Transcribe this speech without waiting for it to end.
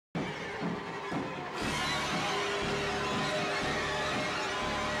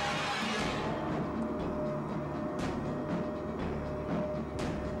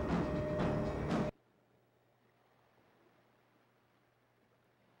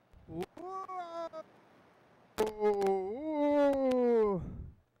Ooh.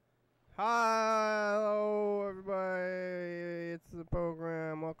 Hello, everybody. It's the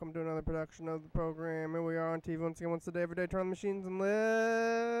program. Welcome to another production of the program. Here we are on TV once again, once a day, every day. Turn on the machines and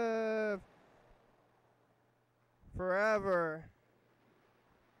live forever.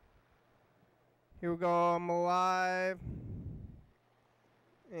 Here we go. I'm alive.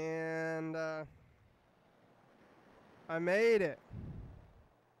 And I made it.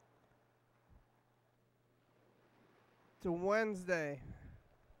 It's a Wednesday.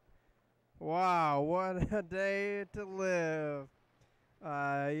 Wow, what a day to live.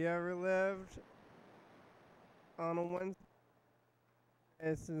 You ever lived on a Wednesday?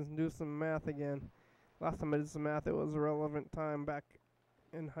 Let's just do some math again. Last time I did some math, it was a relevant time back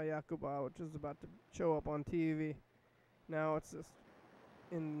in Hayakuba, which is about to show up on TV. Now it's just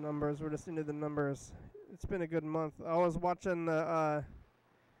in numbers. We're just into the numbers. It's been a good month. I was watching the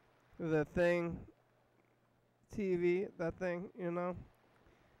thing, TV, that thing,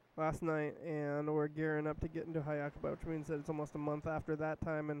 last night, and we're gearing up to get into Hayakuba, which means that it's almost a month after that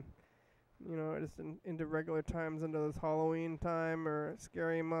time, and just into regular times, into this Halloween time or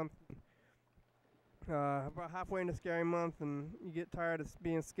scary month. About halfway into scary month, and you get tired of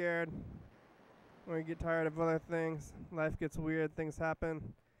being scared, or you get tired of other things. Life gets weird, things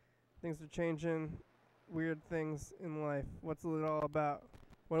happen, things are changing, weird things in life. What's it all about?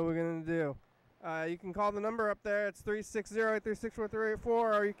 What are we going to do? You can call the number up there. It's 360-836-4384,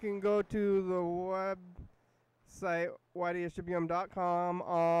 or you can go to the website, YDHWM.com,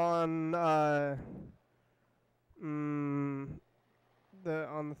 on the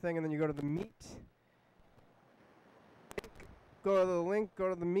thing, and then you go to the meet. Go to the link, go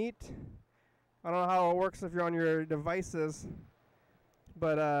to the meet. I don't know how it works if you're on your devices,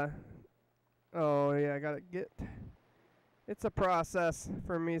 but oh yeah, I gotta get. It's a process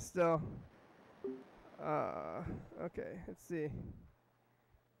for me still. Okay, let's see.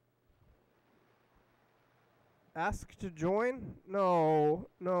 Ask to join? No.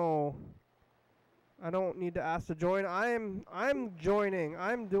 I don't need to ask to join. I'm joining.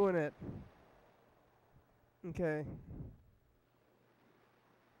 I'm doing it. Okay.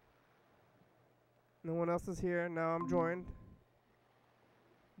 No one else is here. Now I'm joined.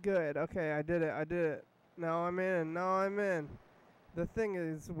 Good. Okay, I did it. Now I'm in. The thing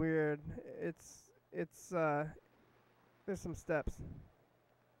is weird. There's some steps.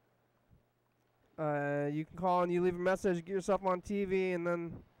 You can call and you leave a message, get yourself on TV, and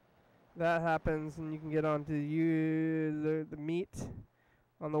then that happens, and you can get onto the meet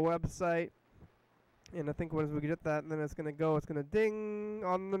on the website. And I think once we get that, then it's gonna ding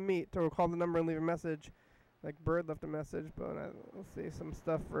on the meet, or we'll call the number and leave a message, like Bird left a message. But we'll see some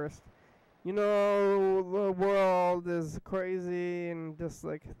stuff first. The world is crazy, and just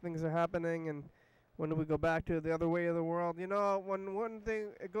like things are happening, and when do we go back to the other way of the world? When one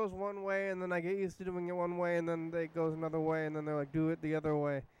thing, it goes one way, and then I get used to doing it one way, and then it goes another way, and then they're like, do it the other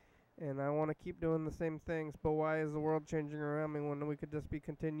way. And I want to keep doing the same things, but why is the world changing around me when we could just be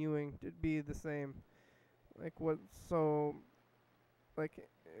continuing to be the same?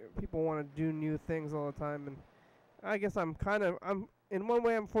 People want to do new things all the time, and I guess I'm in one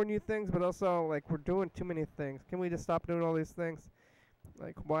way I'm for new things, but also, we're doing too many things. Can we just stop doing all these things?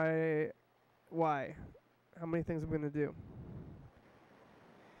 Why? How many things are we going to do?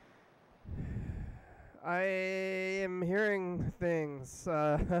 I am hearing things.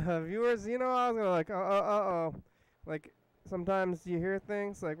 Viewers, I was going to sometimes you hear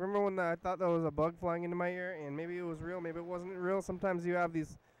things. Remember when I thought there was a bug flying into my ear, and maybe it was real, maybe it wasn't real. Sometimes you have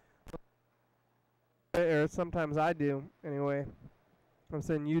these, or sometimes I do, anyway. I'm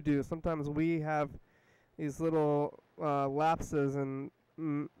saying you do. Sometimes we have these little lapses in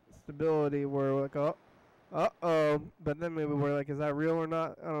stability where we're like, uh-oh, but then maybe we're like, is that real or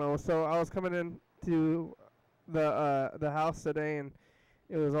not? I don't know. So I was coming into the house today, and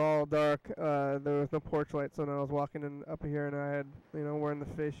it was all dark. There was no porch light, so then I was walking in up here, and I had, wearing the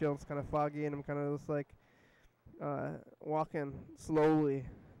face shield. It's kind of foggy, and I'm kind of just walking slowly,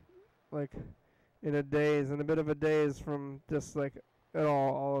 in a daze, in a bit of a daze from just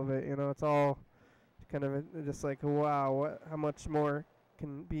all of it. It's all kind of just wow, how much more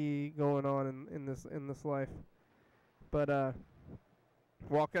can be going on in this life. But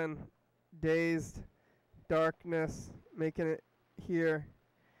walking, dazed, darkness, making it here.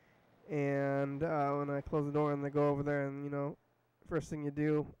 And when I close the door and I go over there, and first thing you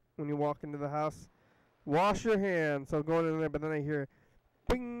do when you walk into the house, wash your hands. So going in there, but then I hear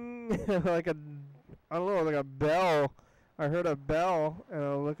bing, like a bell. I heard a bell, and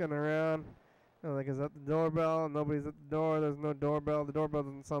I'm looking around, and is that the doorbell? And nobody's at the door. There's no doorbell. The doorbell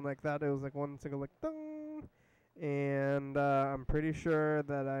doesn't sound like that. It was one single ding. and I'm pretty sure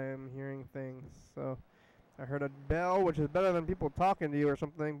that I am hearing things. So I heard a bell, which is better than people talking to you or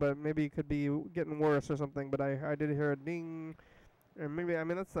something, but maybe it could be getting worse or something. But I did hear a ding, and maybe, I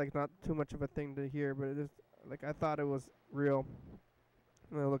mean, that's like not too much of a thing to hear, but it is, like, I thought it was real.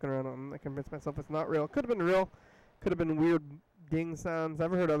 And looking around, I convinced myself it's not real. Could have been real. Could have been weird ding sounds.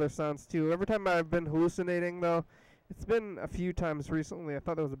 I've heard other sounds too. Every time I've been hallucinating, though, it's been a few times recently. I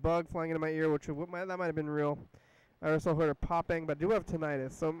thought there was a bug flying into my ear, which that might have been real. I also heard a popping, but I do have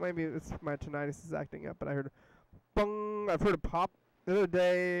tinnitus, so maybe it's my tinnitus is acting up. But I heard a bong. I've heard a pop the other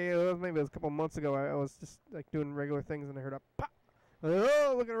day. Maybe it was a couple months ago. I was just like doing regular things, and I heard a pop.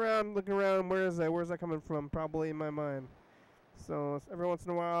 Oh, looking around. Where's that coming from? Probably in my mind. So every once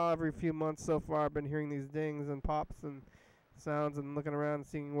in a while, every few months so far, I've been hearing these dings and pops and sounds and looking around and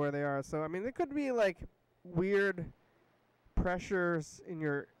seeing where they are. So, I mean, it could be like weird pressures in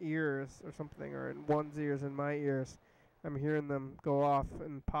your ears or something, or in one's ears and my ears. I'm hearing them go off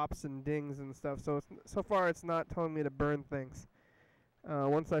and pops and dings and stuff. So so far, it's not telling me to burn things.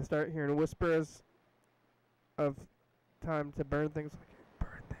 Once I start hearing whispers of time to burn things,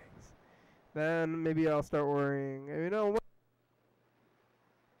 then maybe I'll start worrying. You know,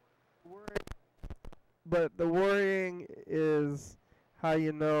 but the worrying is how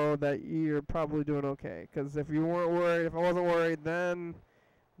you know that you're probably doing okay. Because if you weren't worried, if I wasn't worried, then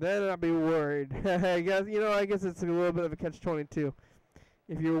I'd be worried. I guess it's a little bit of a catch-22.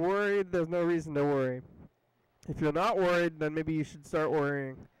 If you're worried, there's no reason to worry. If you're not worried, then maybe you should start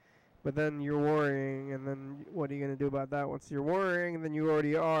worrying. But then you're worrying, and then what are you going to do about that? Once you're worrying, then you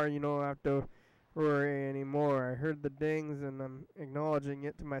already are, you don't have to worry anymore. I heard the dings, and I'm acknowledging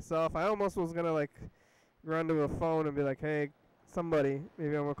it to myself. I almost was going to, like, run to a phone and be like, hey, somebody,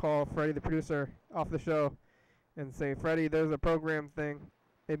 maybe I'm going to call Freddie, the producer, off the show and say, Freddie, there's a program thing.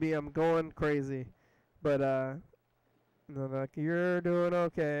 Maybe I'm going crazy. But, like, you're doing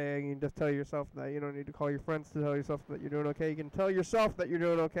okay. And you just tell yourself that. You don't need to call your friends to tell yourself that you're doing okay. You can tell yourself that you're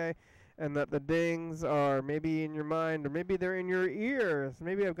doing okay, and that the dings are maybe in your mind, or maybe they're in your ears.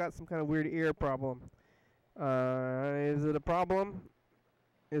 Maybe I've got some kind of weird ear problem. Is it a problem?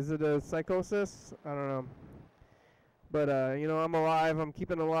 Is it a psychosis? I don't know. But, I'm alive. I'm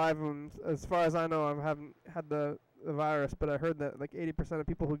keeping alive. And as far as I know, I haven't had the virus. But I heard that like 80% of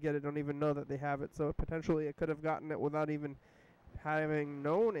people who get it don't even know that they have it. So potentially it could have gotten it without even having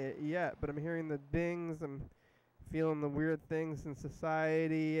known it yet. But I'm hearing the dings. I'm feeling the weird things in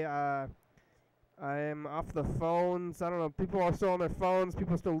society. I am off the phones. I don't know. People are still on their phones.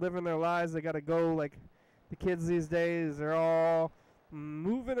 People are still living their lives. They got to go. Like the kids these days, they're all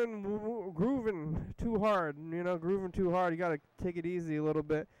moving and grooving too hard. Grooving too hard. You got to take it easy a little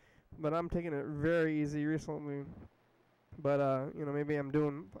bit. But I'm taking it very easy recently. But maybe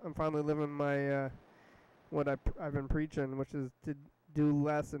I'm finally living my what I've been preaching, which is to do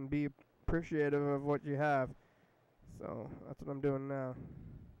less and be appreciative of what you have. So that's what I'm doing now.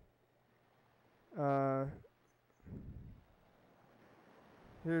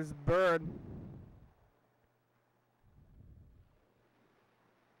 Here's Bird.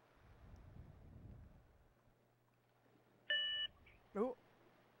 Oh.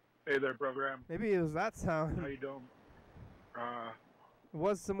 Hey there, program. Maybe it was that sound. How you doing? It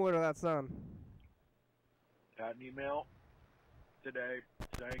was similar to that sound. Got an email today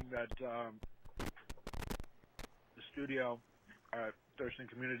saying that the studio at Thurston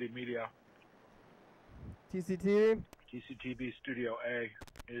Community Media, TCTV Studio A,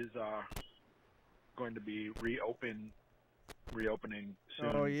 is going to be reopening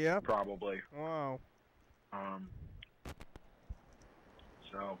soon. Oh, yeah? Probably. Wow.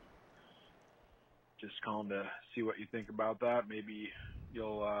 So, just calling to see what you think about that. Maybe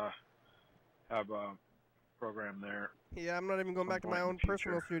you'll have a program there. Yeah, I'm not even going back to my own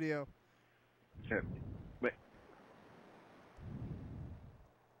personal studio. Yeah. Wait.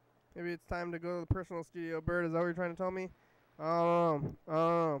 Maybe it's time to go to the personal studio. Bird, is that what you're trying to tell me? Why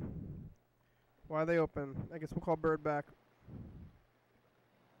are they open? I guess we'll call Bird back.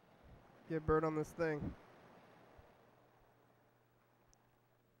 Get Bird on this thing.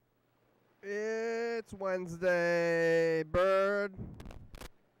 It's Wednesday, Bird.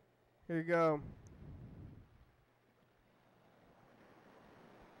 Here you go.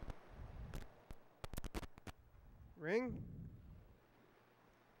 Ring?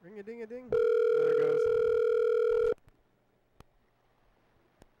 Ring-a-ding-a-ding. There it goes.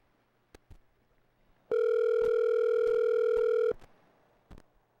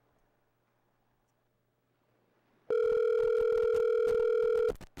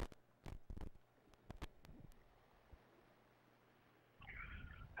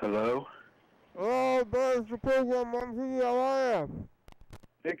 Hello? Oh, there's the program on TV. How are you?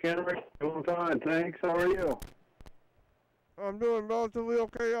 Hey, Henry. Doing fine, thanks. How are you? I'm doing relatively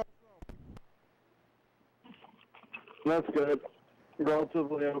okay. That's good.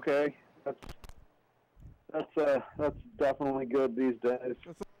 Relatively okay. That's definitely good these days.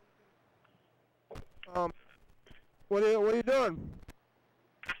 What are you doing?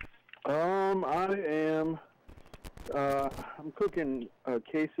 I'm cooking a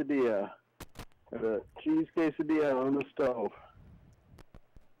quesadilla, a cheese quesadilla on the stove.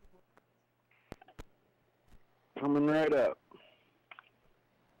 Coming right up.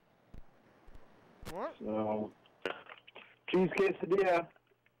 What? So, cheese quesadilla,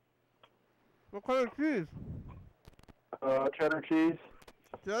 What kind of cheese? cheddar cheese.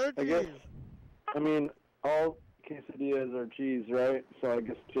 Cheddar I guess. cheese. I mean, all quesadillas are cheese, right? So I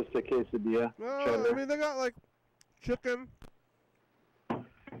guess just a quesadilla. No, Cheddar. I mean they got like chicken,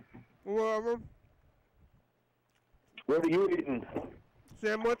 whatever. What are you eating?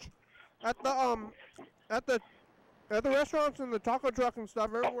 Sandwich. At the restaurants and the taco truck and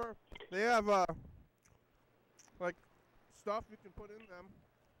stuff everywhere, they have like stuff you can put in them.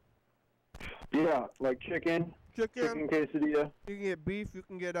 Yeah, like chicken. Chicken quesadilla. You can get beef. You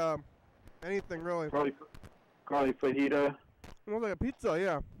can get anything really. Probably fajita. Almost like a pizza,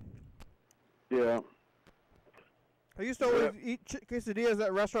 yeah. Yeah. I used to always eat quesadillas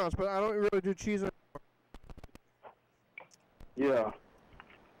at restaurants, but I don't really do cheese. Yeah.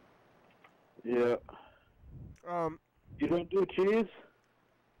 Yeah. You don't do cheese?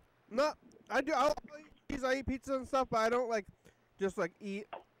 No, I do. I'll eat cheese. I eat pizza and stuff, but I don't just eat.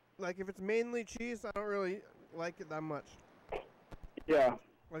 Like if it's mainly cheese, I don't really like it that much. Yeah.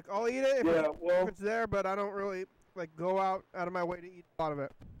 Like I'll eat it if it's there, but I don't really go out of my way to eat a lot of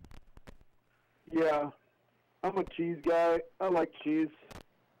it. Yeah. I'm a cheese guy. I like cheese.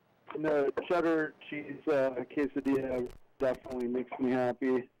 And the cheddar cheese quesadilla definitely makes me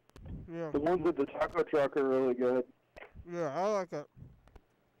happy. Yeah. The ones at the taco truck are really good. Yeah, I like it.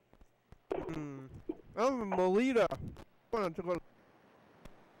 I'm a Melita. I wanted to go.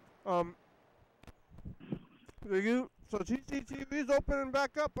 So TCTV's opening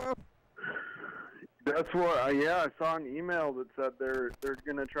back up, huh? That's what. I saw an email that said they're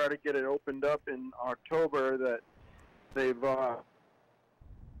gonna try to get it opened up in October. That they've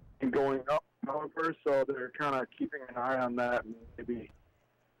been going up, however, so they're kind of keeping an eye on that, and maybe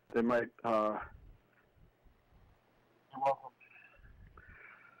they might.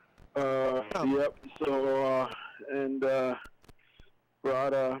 Yep. So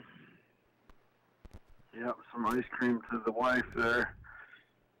brought some ice cream to the wife there.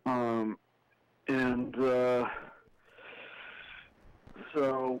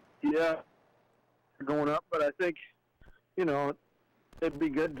 So yeah, going up, but I think it'd be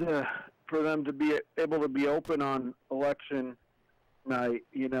good for them to be able to be open on election night,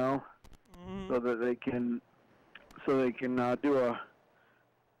 so that they can do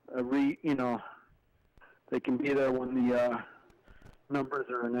they can be there when the numbers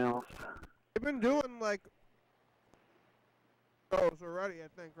are announced. They've been doing those already, I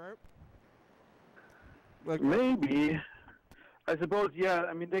think, right? Maybe. I suppose, yeah.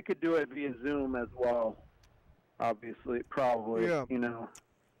 I mean, they could do it via Zoom as well. Obviously, probably. Yeah.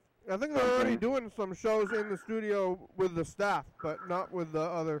 I think they're already doing some shows in the studio with the staff, but not with the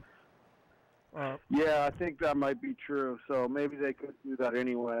other. Yeah, I think that might be true. So maybe they could do that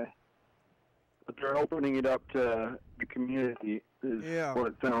anyway. But they're opening it up to the community, is what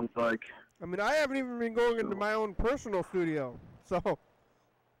it sounds like. I mean, I haven't even been going into my own personal studio, so.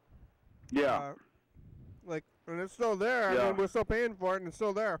 Yeah. And it's still there. Yeah. I mean, we're still paying for it, and it's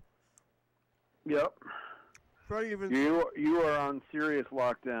still there. Yep. You are on serious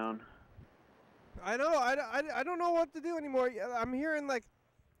lockdown. I know. I don't know what to do anymore. I'm hearing like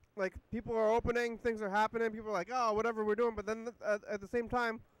people are opening, things are happening. People are like, oh, whatever we're doing. But then at the same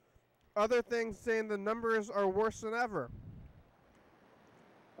time, other things saying the numbers are worse than ever.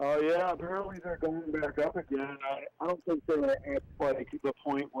 Oh yeah, apparently they're going back up again. I don't think they were at the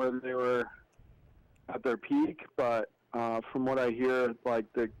point where they were at their peak, but from what I hear,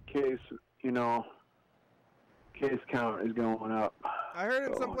 the case count is going up. I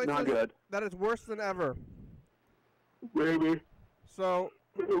heard in some places that it's worse than ever. Maybe. So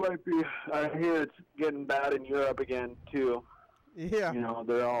it might be. I hear it's getting bad in Europe again too. Yeah.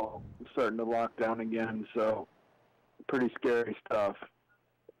 They're all starting to lock down again, so pretty scary stuff.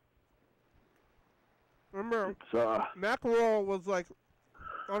 Remember, Mackerel was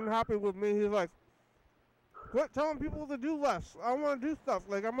unhappy with me. He's like, quit telling people to do less. I want to do stuff.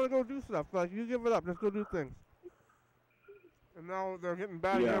 I'm going to go do stuff. You give it up. Let's go do things. And now they're getting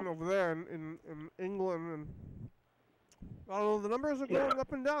bad Yeah. again over there in England. And I don't know, the numbers are going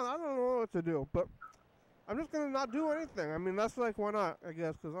up and down. I don't know what to do, but I'm just going to not do anything. I mean, that's like, why not, I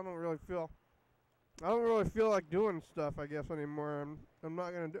guess, because I don't really feel like doing stuff, I guess, anymore. I'm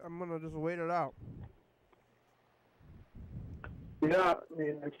not going to I'm going to just wait it out. Yeah, I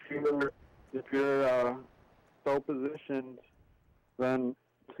mean, if you're so positioned, then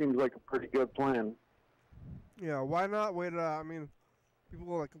it seems like a pretty good plan. Yeah, why not wait it out? I mean,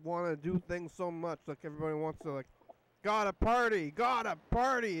 people like want to do things so much. Like everybody wants to like, gotta party.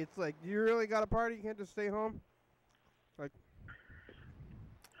 It's like, do you really got to party? You can't just stay home. Like,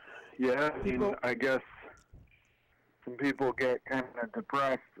 yeah, I mean, people- I guess some people get kind of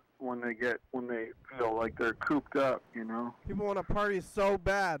depressed when they feel like they're cooped up, you know. people want to party so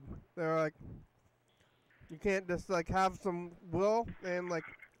bad. They're like, you can't just like have some will, and like,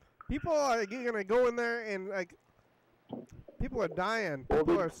 people are gonna go in there and like, people are dying. Well,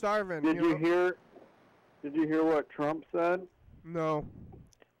 People are starving. Did you know? hear what Trump said? No.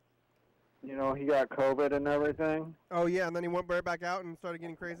 You know, he got COVID and everything. Oh yeah, and then he went right back out and started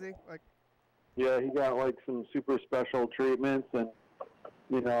getting crazy. Like, Yeah, he got like some super special treatments and,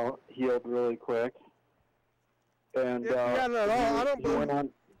 you know, healed really quick. And he had it at all. I don't he believe. went on,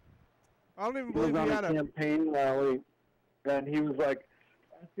 I don't even he was believe on he a had it. campaign rally, and he was like,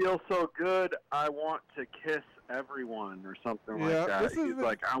 "I feel so good. I want to kiss everyone," or something Yeah, like that. this is He's the-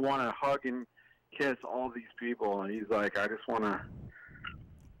 like, "I want to hug and kiss all these people," and he's like, "I just want to."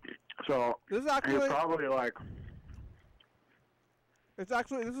 So This is he's actually. probably like, This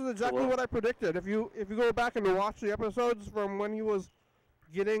is exactly Hello? what I predicted. If you go back and watch the episodes from when he was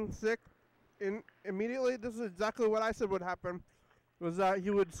getting sick, immediately, this is exactly what I said would happen. Was that he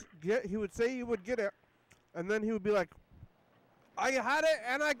would say he would get it, and then he would be like, "I had it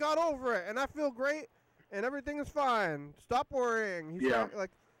and I got over it and I feel great and everything is fine. Stop worrying." Yeah.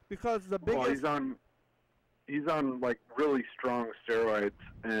 Like, because the well, biggest he's on like really strong steroids,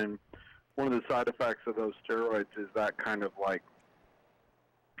 and one of the side effects of those steroids is that kind of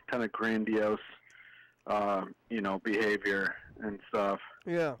grandiose, behavior and stuff.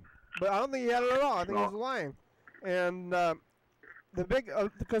 Yeah, but I don't think he had it at all. I think No. he's lying. And the big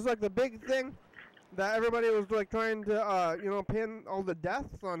thing that everybody was like trying to pin all the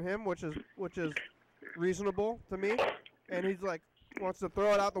deaths on him, which is reasonable to me. And he's like wants to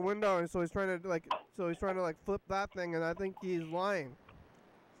throw it out the window, and so he's trying to flip that thing. And I think he's lying.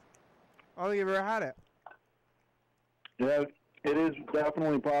 I don't think he ever had it. Yeah, it is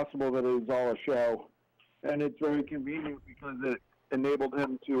definitely possible that it was all a show, and it's very convenient because it enabled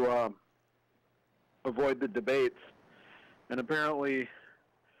him to avoid the debates. And apparently,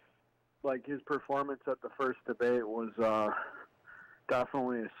 like, his performance at the first debate was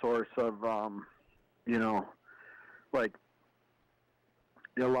definitely a source of, a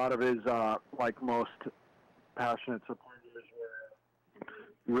lot of his, most passionate supporters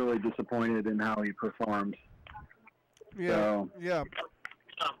were really disappointed in how he performed. Yeah, So, yeah.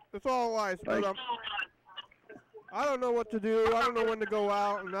 It's all lies. Like- But I don't know what to do. I don't know when to go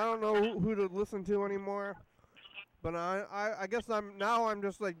out, and I don't know who to listen to anymore. But I guess I'm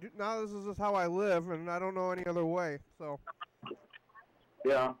just like, now this is just how I live, and I don't know any other way. So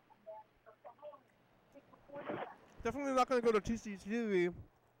yeah. definitely not going to go to TCTV.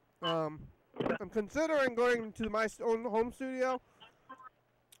 I'm considering going to my own home studio,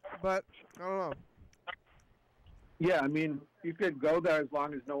 but I don't know. Yeah, I mean, you could go there as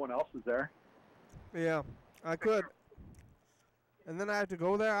long as no one else is there. Yeah, I could. And then I have to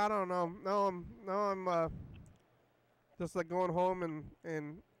go there. I don't know. Now I'm just like going home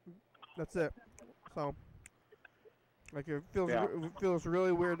and that's it. So like it feels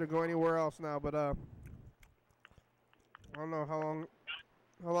really weird to go anywhere else now. But I don't know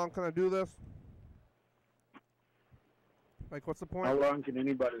how long can I do this? Like, what's the point? How long can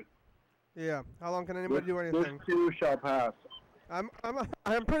anybody? Yeah, how long can anybody do This anything? too shall pass. I'm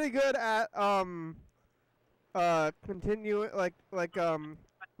pretty good at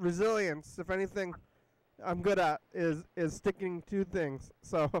resilience. If anything, I'm good at is sticking to things.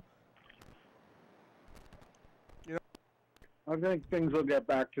 So I think things will get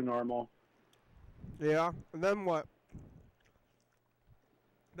back to normal. yeah, and then what?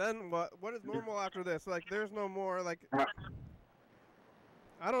 Then what? What is normal after this? Like, there's no more like.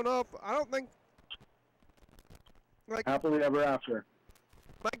 I don't know. I don't think. Like, Happily ever after.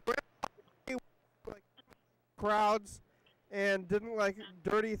 my grandma like crowds and didn't like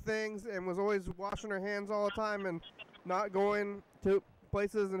dirty things and was always washing her hands all the time and not going to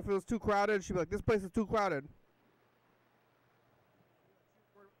places, and if it was too crowded she'd be like, this place is too crowded.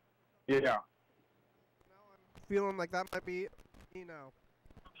 Yeah. feeling like that might be me now.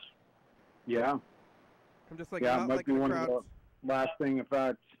 Yeah. I'm just like Yeah, it not might liking be the one of crowds. the lasting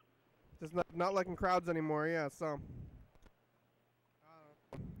effects. Just not liking crowds anymore. Yeah, so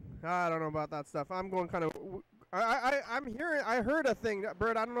I don't know about that stuff. I'm going kind of. I'm hearing. I heard a thing,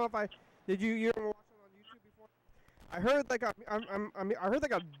 Bert. I don't know if I did. You were watching on YouTube before? I heard like I heard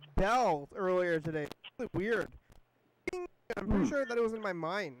like a bell earlier today. It's really weird. I'm pretty sure that it was in my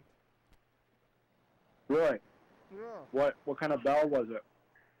mind. Really? Yeah. What kind of bell was it?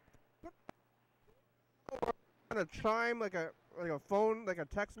 Kind of chime, like a phone, like a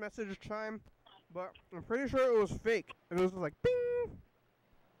text message chime, but I'm pretty sure it was fake. And it was just like bing.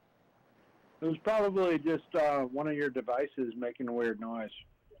 It was probably just one of your devices making a weird noise.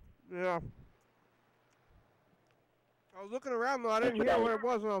 Yeah. I was looking around though. I didn't hear what it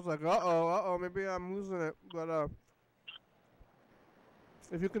was, and I was like, uh-oh, maybe I'm losing it. But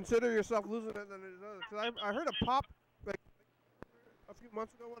if you consider yourself losing it, then it does. Cause I heard a pop like a few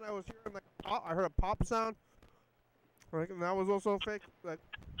months ago when I was hearing like a pop. I heard a pop sound. Like, and that was also fake. Like,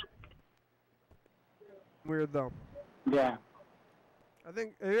 weird though. Yeah. I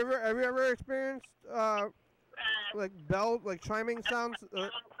think have you ever experienced like chiming sounds?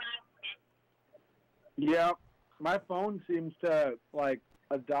 Yeah. My phone seems to like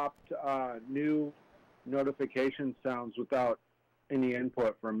adopt new notification sounds without any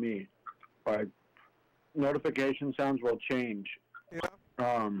input from me. Like notification sounds will change.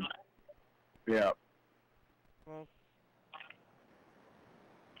 Yeah. Yeah. Well.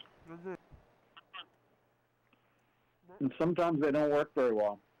 And sometimes they don't work very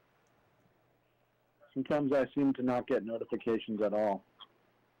well. Sometimes I seem to not get notifications at all.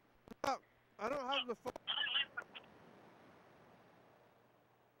 I don't have the phone.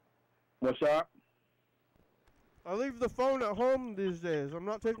 What's that? I leave the phone at home these days. I'm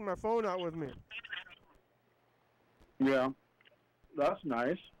not taking my phone out with me. Yeah. That's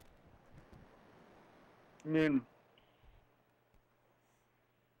nice. I mean,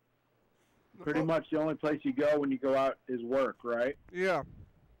 pretty much the only place you go when you go out is work, right? Yeah.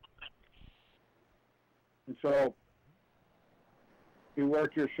 And so you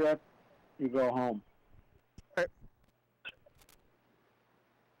work your shift, you go home. Right.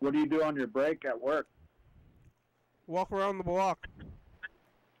 What do you do on your break at work? Walk around the block.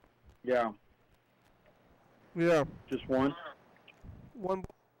 Yeah. Yeah. Just one?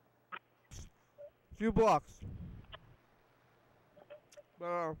 Few blocks.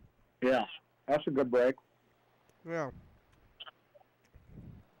 Yeah. That's a good break. Yeah.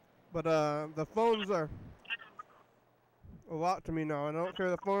 But the phones are a lot to me now. I don't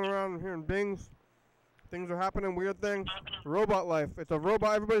carry the phone around. I'm hearing bings. Things are happening, weird things. Robot life. It's a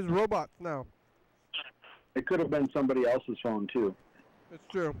robot. Everybody's robots now. It could have been somebody else's phone, too. It's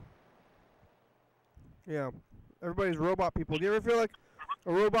true. Yeah. Everybody's robot people. Do you ever feel like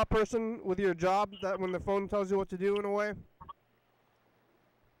a robot person with your job that when the phone tells you what to do in a way?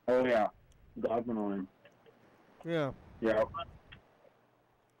 Oh, yeah. Definitely. Yeah. Yeah.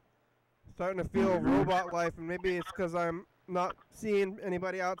 Starting to feel robot life, and maybe it's because I'm not seeing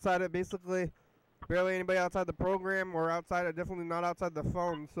anybody outside of basically barely anybody outside the program or outside of definitely not outside the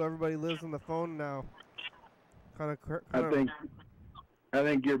phone, so everybody lives on the phone now. I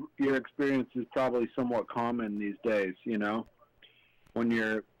think your experience is probably somewhat common these days, you know, when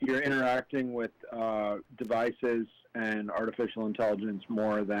you're interacting with devices and artificial intelligence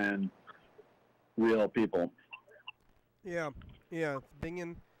more than real people. Yeah, it's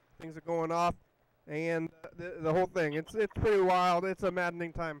binging, things are going off, and the whole thing. It's pretty wild. It's a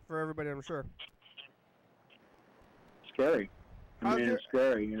maddening time for everybody, I'm sure. Scary. It's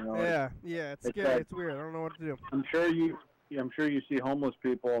scary, you know. Yeah, it's scary. It's weird. I don't know what to do. I'm sure you see homeless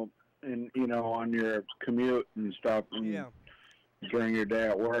people on your commute and stuff during your day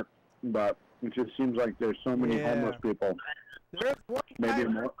at work, but it just seems like there's so many homeless people. There's one maybe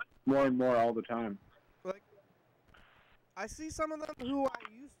more and more all the time. Like, I see some of them who I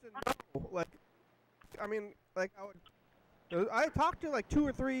used to know. Like, I mean, like I talked to like 2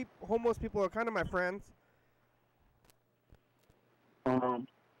 or 3 homeless people who are kind of my friends.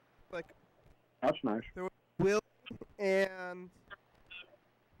 Like, that's nice. There was Will, and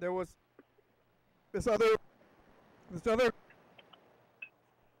there was this other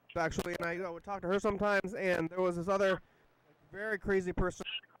actually, and I would talk to her sometimes, and there was this other very crazy person.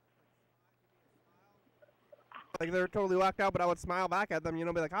 Like, they were totally whacked out, but I would smile back at them, be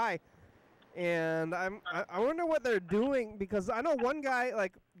like, hi. And I wonder what they're doing, because I know one guy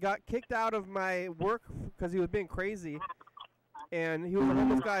like got kicked out of my work because he was being crazy. And he was a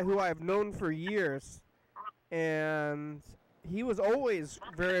homeless guy who I've known for years. And he was always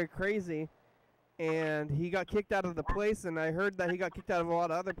very crazy. and he got kicked out of the place, and I heard that he got kicked out of a lot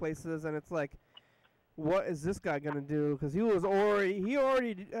of other places, and it's like, what is this guy gonna do? Because he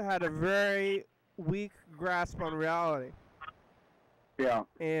already had a very weak grasp on reality. Yeah.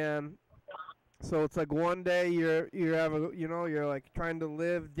 And so it's like one day you're like trying to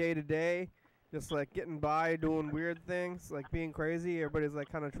live day to day, just like getting by, doing weird things, like being crazy. Everybody's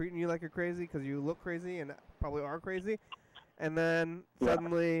like kind of treating you like you're crazy because you look crazy and probably are crazy. And then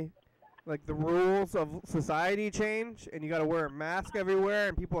suddenly, like, the rules of society change, and you got to wear a mask everywhere,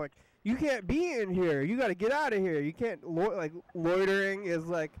 and people are like, you can't be in here. You got to get out of here. You can't loitering is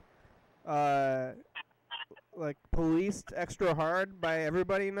like policed extra hard by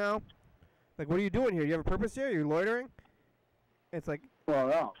everybody now. Like, what are you doing here? You have a purpose here? You're loitering? It's like, well,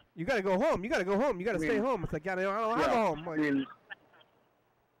 no. You got to go home. You got to go home. You got to stay home. It's like, I don't have a home. Like, I mean,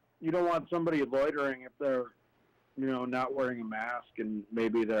 you don't want somebody loitering if they're, not wearing a mask and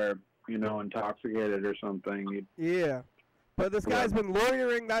maybe they're, intoxicated or something. Yeah. But this guy's been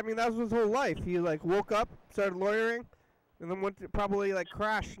loitering. I mean, that was his whole life. He, like, woke up, started loitering, and then went to probably, like,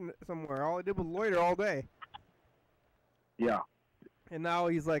 crash somewhere. All he did was loiter all day. Yeah. And now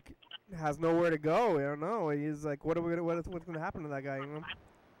he's, like, has nowhere to go. I don't know. He's like, what's going to happen to that guy,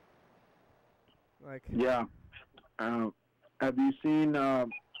 Like. Yeah. Have you seen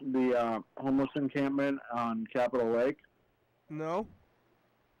the homeless encampment on Capitol Lake? No.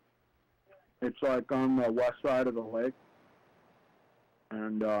 It's like on the west side of the lake.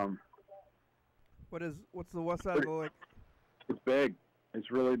 And what's the west side of the lake? It's big.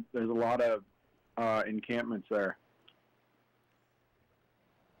 It's really, there's a lot of encampments there.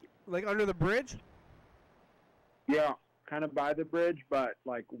 Like under the bridge? Yeah, kind of by the bridge, but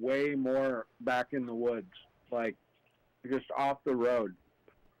like way more back in the woods, like just off the road.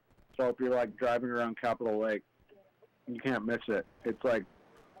 So if you're like driving around Capitol Lake, you can't miss it. It's like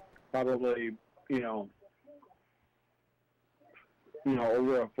probably,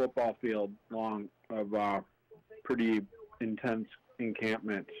 over a football field long of pretty intense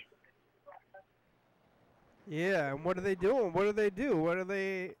encampments. Yeah, and what are they doing? What do they do? Who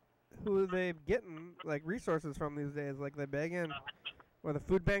are they getting, like, resources from these days? Like, they begging where the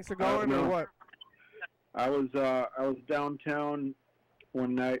food banks are going, or what? I was downtown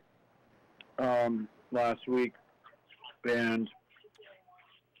one night last week, and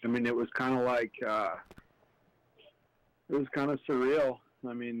I mean, it was kind of like it was kind of surreal.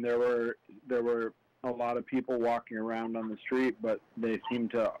 I mean, there were a lot of people walking around on the street, but they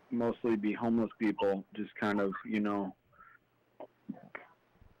seemed to mostly be homeless people, just kind of,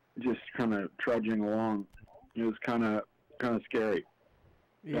 just kind of trudging along. It was kind of scary.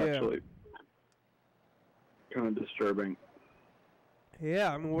 Yeah. Actually, kind of disturbing.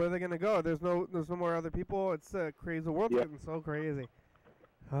 Yeah, I mean, where are they gonna go? There's no more other people. It's crazy. The world's getting so crazy.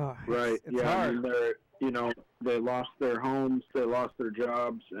 Oh, right. It's hard. I mean, they lost their homes, they lost their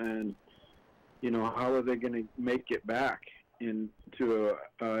jobs, and how are they going to make it back into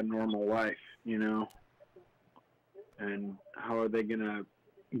a normal life? And how are they going to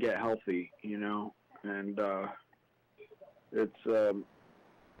get healthy? And it's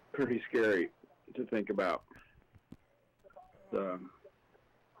pretty scary to think about. The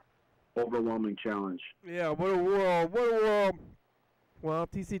overwhelming challenge. Yeah, what a world. Well,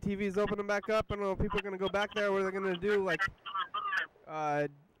 TCTV is opening back up. I don't know if people are going to go back there. What are they going to do? Like,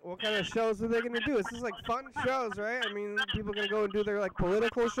 what kind of shows are they going to do? This is like fun shows, right? I mean, people are going to go and do their, like,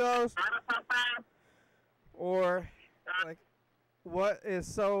 political shows. Or, like, what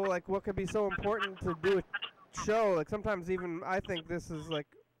could be so important to do a show? Like, sometimes even I think this is, like,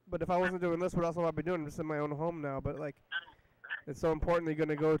 but if I wasn't doing this, what else would I be doing? I'm just in my own home now. But, like, it's so important that you're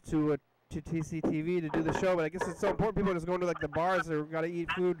going to go to TCTV to do the show, but I guess it's so important people are just going to, like, the bars or got to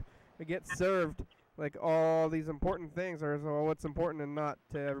eat food that gets served, like, all these important things are so what's important and not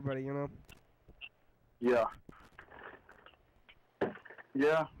to everybody, Yeah.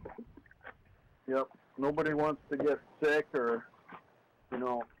 Yeah. Yep. Nobody wants to get sick or,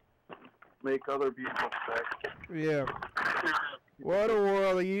 make other people sick. Yeah. What a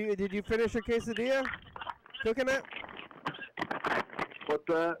world. Did you finish your quesadilla? Cooking it? What's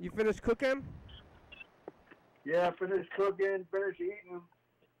that? You finished cooking? Yeah, finished cooking, finished eating.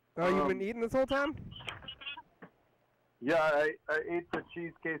 Oh, you've been eating this whole time? Yeah, I ate the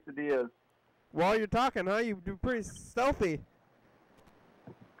cheese quesadillas. While you're talking, huh? You're pretty stealthy.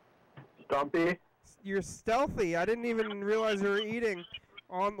 Stumpy? You're stealthy. I didn't even realize you were eating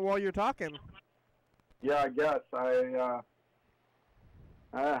while you're talking. Yeah, I guess.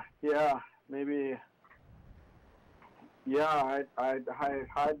 Yeah, maybe. Yeah, I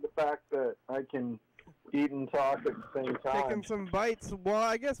hide the fact that I can eat and talk at the same time. Taking some bites. Well,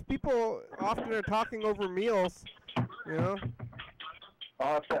 I guess people often are talking over meals, you know?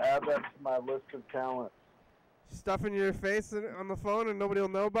 I'll have to add that to my list of talents. Stuffing your face on the phone and nobody will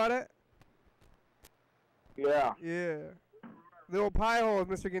know about it? Yeah. Yeah. Little pie hole, as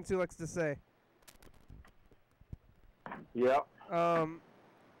Mr. Ginsu likes to say. Yep.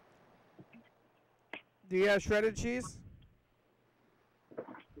 Do you have shredded cheese?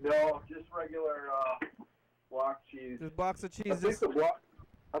 No, just regular block cheese. Just blocks of cheese.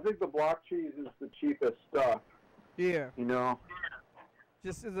 I think the block cheese is the cheapest stuff. Yeah. You know.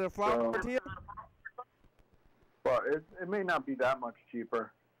 Just is it a flour tortilla? Well, it may not be that much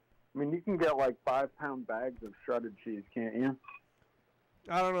cheaper. I mean, you can get like 5-pound bags of shredded cheese, can't you?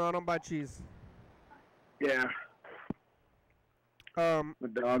 I don't know. I don't buy cheese. Yeah. The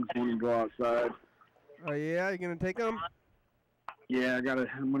dogs want to go outside. Oh yeah, you gonna take them? Yeah,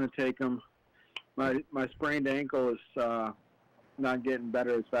 I'm gonna take them. My sprained ankle is not getting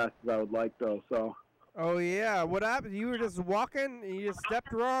better as fast as I would like though. So. Oh yeah, what happened? You were just walking and you just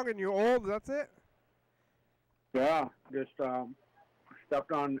stepped wrong and you're old. That's it? Yeah, just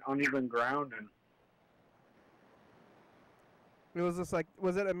stepped on uneven ground and. It was just like,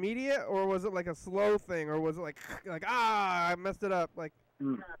 was it immediate or was it like a slow thing or was it like I messed it up like?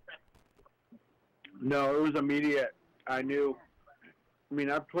 No, it was immediate. I knew. I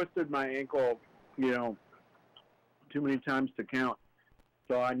mean, I've twisted my ankle, you know, too many times to count.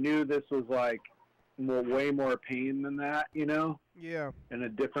 So I knew this was like way more pain than that, you know. Yeah. And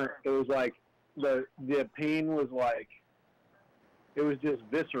it was like the pain was like, it was just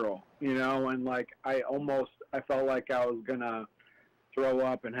visceral, you know, and like I felt like I was gonna throw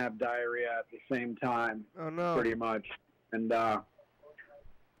up and have diarrhea at the same time. Oh no. Pretty much. And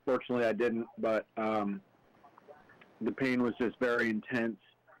fortunately I didn't, but the pain was just very intense.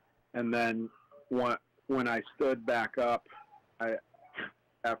 And then when I stood back up,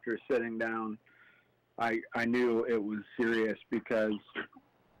 after sitting down, I knew it was serious because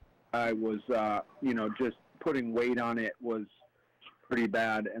I was, you know, just putting weight on it was pretty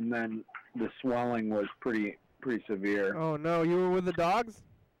bad. And then the swelling was pretty severe. Oh no, you were with the dogs?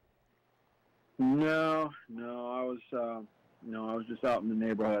 No, I was just out in the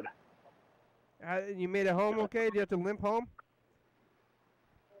neighborhood. You made it home okay? Did you have to limp home?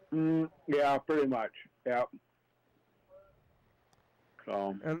 Yeah, pretty much. Yeah.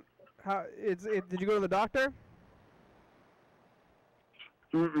 So. And did you go to the doctor?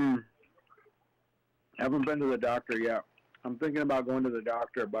 Haven't been to the doctor yet. I'm thinking about going to the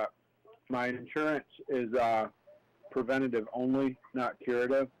doctor, but my insurance is preventative only, not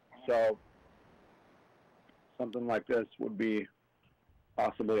curative. So something like this would be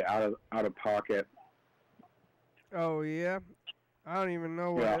possibly out of pocket. Oh yeah, I don't even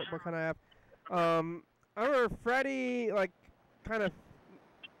know what kind of app. I remember Freddie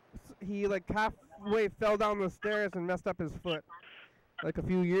he halfway fell down the stairs and messed up his foot like a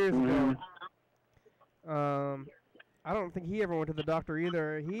few years ago. I don't think he ever went to the doctor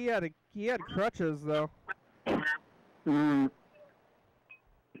either. He had crutches though.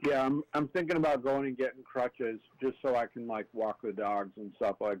 Yeah, I'm thinking about going and getting crutches just so I can like walk the dogs and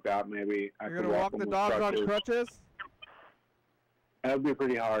stuff like that. Maybe I You're could gonna walk the dogs on crutches? That would be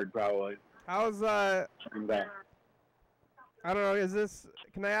pretty hard, probably. How's I don't know.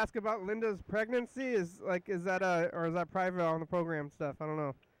 Can I ask about Linda's pregnancy? Is that private on the program stuff? I don't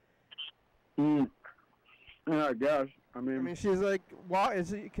know. Yeah, I guess. I mean, she's like, how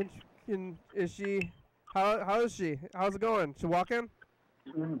is she? How is she? How's it going? She walking?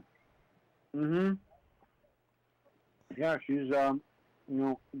 Yeah, she's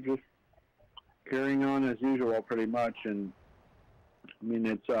just carrying on as usual, pretty much. And I mean,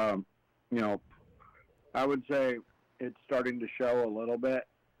 it's I would say it's starting to show a little bit.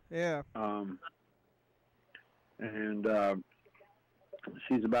 Yeah. And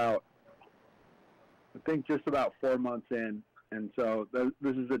she's about, I think, just about 4 months in, and so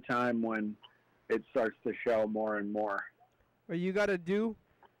this is the time when it starts to show more and more. Are you got to do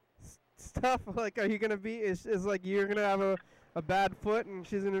stuff like? Are you gonna be? Is like you're gonna have a bad foot and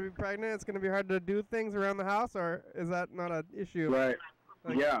she's gonna be pregnant? It's gonna be hard to do things around the house, or is that not an issue? Right.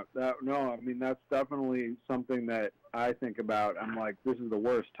 Yeah. No. I mean, that's definitely something that I think about. I'm like, this is the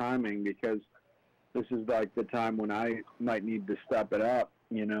worst timing because this is like the time when I might need to step it up,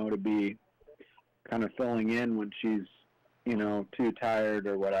 to be kind of filling in when she's, too tired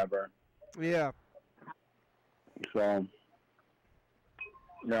or whatever. Yeah. So,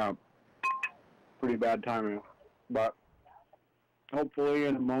 yeah, pretty bad timing, but hopefully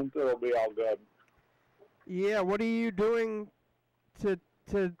in a month it'll be all good. Yeah, what are you doing to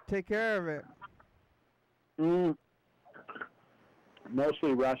take care of it?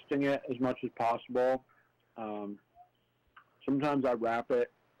 Mostly resting it as much as possible. Sometimes I wrap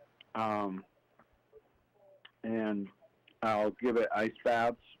it, and I'll give it ice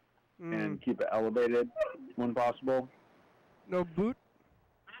baths and keep it elevated when possible. No boot?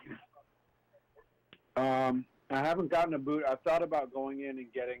 I haven't gotten a boot. I've thought about going in and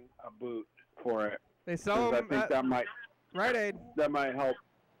getting a boot for it. They sell them I think that might Rite Aid. That might help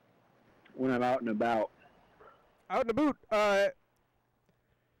when I'm out and about. Out in the boot.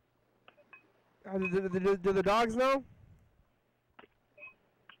 Do the dogs know?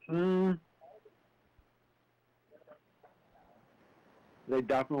 They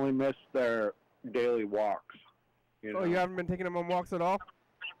definitely miss their daily walks. You know? Oh, you haven't been taking them on walks at all?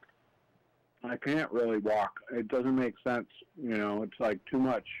 I can't really walk. It doesn't make sense. You know, it's like too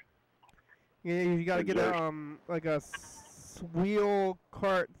much. Yeah, you gotta get a like a wheel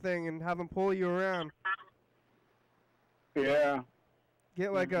cart thing and have them pull you around. Yeah.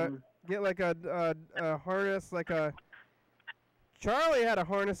 Get like a harness, like a. Charlie had a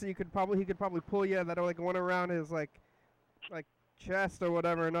harness that he could probably pull you that like went around his like chest or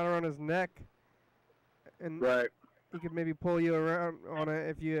whatever, not around his neck. And right. He could maybe pull you around on it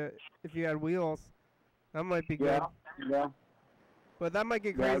if you had wheels. That might be good. Yeah. But that might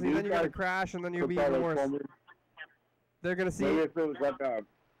get crazy. Then you're gonna crash, and then you'll be even worse. They're gonna see. Maybe if it was like a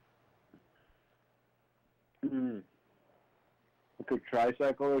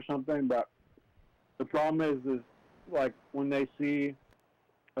tricycle or something, but the problem is like when they see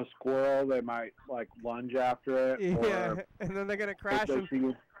a squirrel, they might like lunge after it. Yeah, and then they're gonna crash, and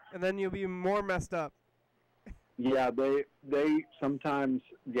then you'll be more messed up. Yeah, they sometimes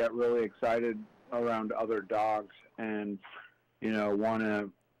get really excited around other dogs and, you know, want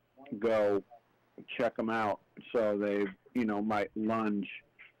to go check them out. So they, you know, might lunge.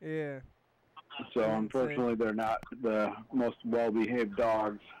 Yeah. So unfortunately, they're not the most well-behaved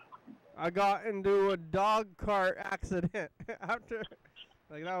dogs. I got into a dog cart accident after,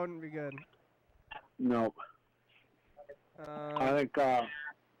 like that wouldn't be good. Nope. I think,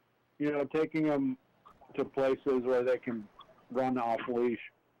 you know, taking them to places where they can run off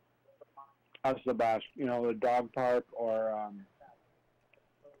leash, that's the best. You know, the dog park or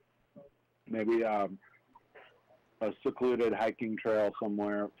maybe a secluded hiking trail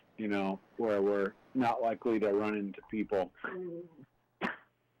somewhere, you know, where we're not likely to run into people.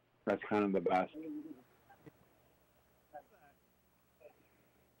 That's kind of the best.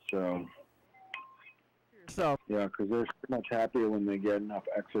 So yeah, because they're so much happier when they get enough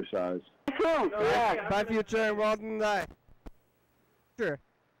exercise. Yeah. Bye, future, and well done, die. Sure.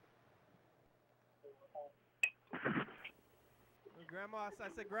 Grandma, I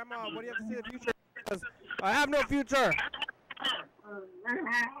said, Grandma, what do you have to say the future? Because I have no future.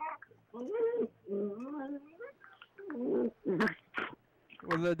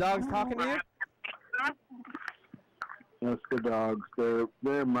 Were the dogs talking to you? That's the dogs.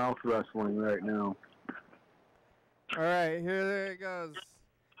 They're mouth wrestling right now. All right, here it goes.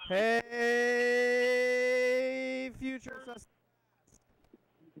 Hey, future sus.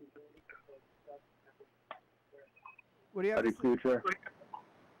 What do you have to say? Future.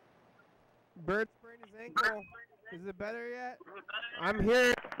 Bert sprained his ankle. Is it better yet? I'm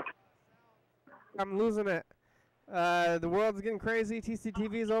here. I'm losing it. The world's getting crazy.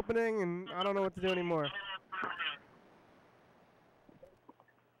 TCTV is opening, and I don't know what to do anymore.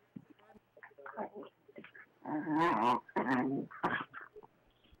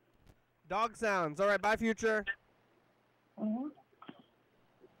 Dog sounds. All right, bye, future.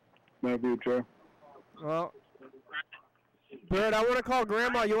 My future. Well, Bird, I want to call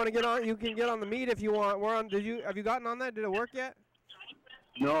Grandma. You want to get on? You can get on the meet if you want. We're on. Have you gotten on that? Did it work yet?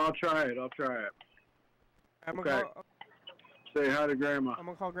 No, I'll try it. Okay. Say hi to Grandma. I'm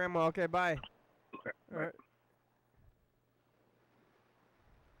gonna call Grandma. Okay, bye. Okay. All right.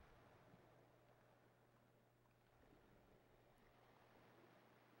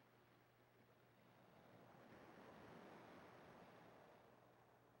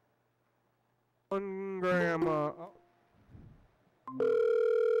 Grandma.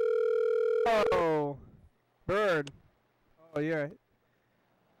 Oh, Bird. Oh, yeah.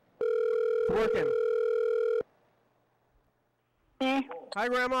 It's working. Hey, Hi,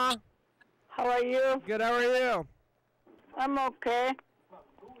 Grandma. how are you? Good. How are you? I'm okay.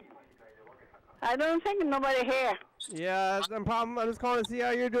 I don't think nobody here. Yeah, that's no problem. I'm just calling to see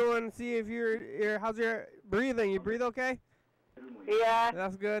how you're doing. See if you're how's your breathing? You breathe okay? Yeah.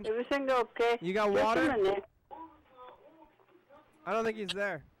 That's good. Everything okay. You got Just water? a minute. I don't think he's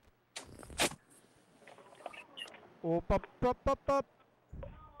there. Oh, pop.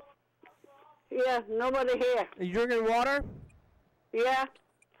 Yeah, nobody here. Are you drinking water? Yeah,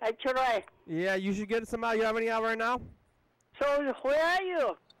 I try. Yeah, you should get some out. You have any out right now? So where are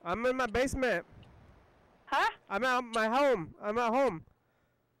you? I'm in my basement. Huh? I'm at my home. I'm at home.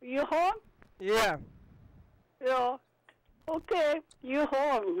 You home? Yeah. Yeah. Okay, you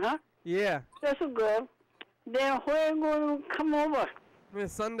home, huh? Yeah. That's good. Then when you going to come over?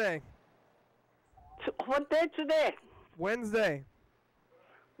 It's Sunday. What day today? Wednesday.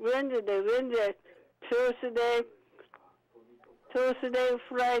 Wednesday, Thursday,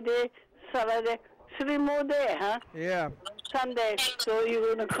 Friday, Saturday. 3 more days, huh? Yeah. Sunday, so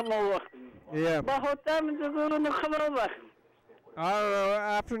you're going to come over. Yeah. But what time is you going to come over? I don't know.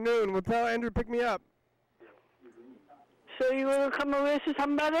 Afternoon. We'll tell Andrew to pick me up. So you going to come over with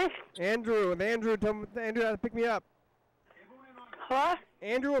somebody? Andrew. Andrew had to pick me up. What?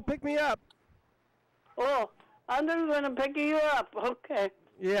 Andrew will pick me up. Oh, I'm going to pick you up. Okay.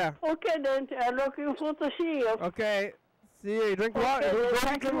 Yeah. Okay, then. I'm looking forward to see you. Okay. See you. Drink water.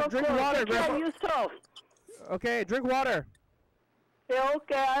 Okay, Drink water. Take care of yourself. Okay. Drink water. Yeah,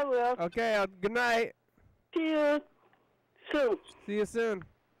 okay, I will. Okay. Good night. See you soon. See you soon.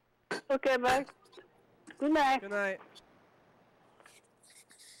 Okay, bye. Good night. Good night.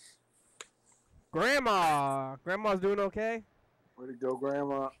 Grandma. Grandma's doing okay? Way to go,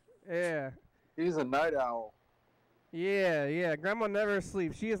 Grandma. Yeah. He's a night owl. Yeah. Grandma never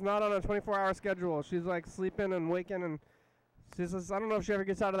sleeps. She is not on a 24-hour schedule. She's like sleeping and waking, and she's just, I don't know if she ever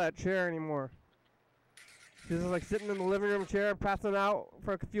gets out of that chair anymore. She's just like sitting in the living room chair, passing out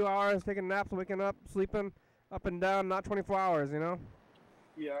for a few hours, taking naps, waking up, sleeping up and down, not 24 hours, you know?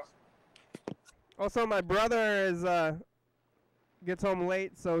 Yeah. Also, my brother is gets home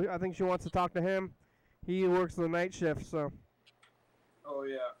late, so I think she wants to talk to him. He works the night shift, so. Oh,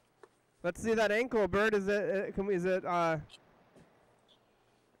 yeah. Let's see that ankle, Bird. Is it? Oh,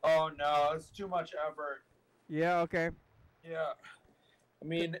 no, it's too much effort. Yeah. Okay. Yeah. I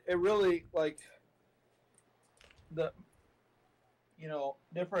mean, it really, like,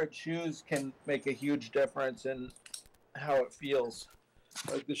 different shoes can make a huge difference in how it feels.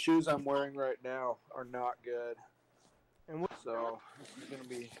 Like, the shoes I'm wearing right now are not good. And so, this is going to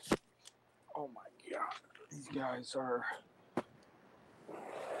be, oh, my God. These guys are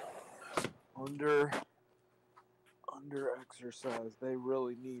under exercise. They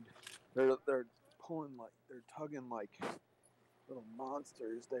really need, they're pulling like, they're tugging like little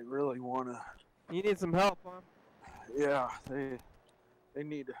monsters. They really want to. You need some help, huh? Yeah, they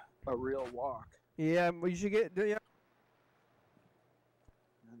need a real walk. Yeah, well, you should get. Yeah.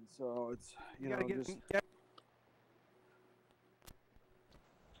 And so it's You gotta get. Yeah.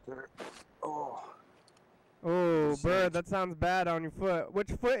 Oh, Bird, that sounds bad on your foot. Which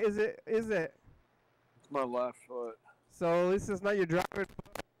foot is it? it's my left foot. So at least it's not your driving foot.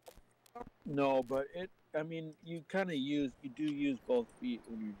 No, but I mean, you do use both feet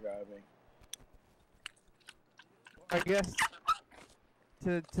when you're driving. I guess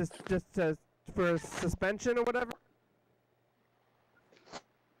for suspension or whatever.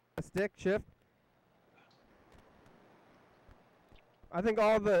 A stick shift. I think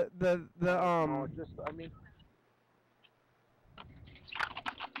all No, just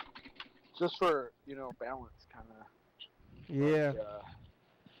for balance, kind of. Yeah.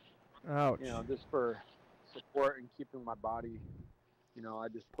 Like, Ouch. just for support and keeping my body. I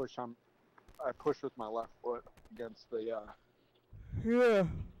just I push with my left foot against the Yeah.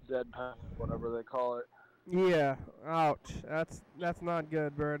 dead pen, whatever they call it. Yeah. Ouch. That's not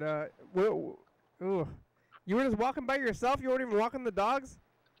good, Bird. Ooh. You were just walking by yourself? You weren't even walking the dogs?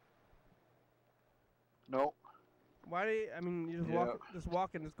 Nope. Why do you, I mean, you just Yeah.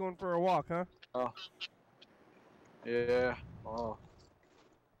 walking, just going for a walk, huh? Oh. Yeah. Oh.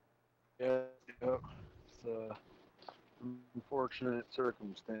 Yeah. It's unfortunate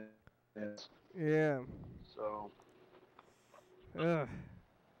circumstance. Yeah. So. Ugh.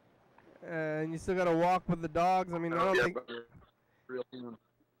 And you still got to walk with the dogs. I mean, I don't think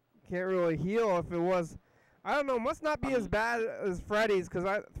can't really heal if it was. I don't know. Must not be as bad as Freddie's,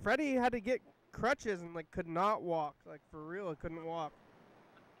 because Freddie had to get crutches and could not walk. Like for real, couldn't walk.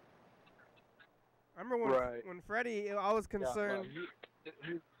 I remember when Freddie, I was concerned. Yeah,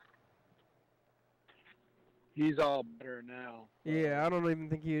 he's all better now. Yeah, I don't even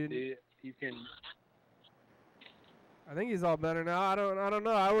think you can. I think he's all better now. I don't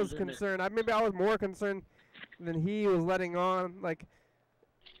know. I was concerned. Maybe I was more concerned than he was letting on. Like,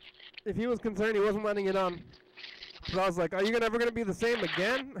 if he was concerned, he wasn't letting it on. So I was like, "Are you ever gonna be the same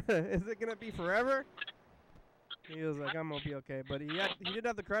again? Is it gonna be forever?" He was like, "I'm gonna be okay," but he did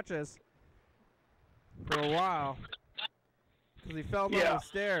have the crutches for a while. because he fell down Yeah. the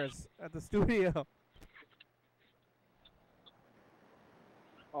stairs at the studio.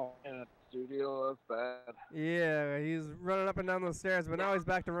 Oh, in a studio, that's bad. Yeah, he's running up and down those stairs, but now he's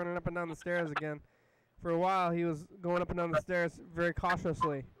back to running up and down the stairs again. For a while, he was going up and down the stairs very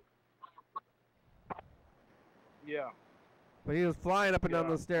cautiously, Yeah. but he was flying up and down Yeah,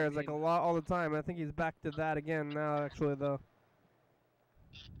 those stairs I like a mean- lot all the time. I think he's back to that again now, actually, though.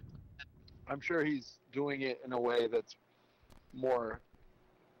 I'm sure he's doing it in a way that's more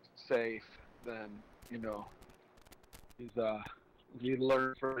safe than, he's he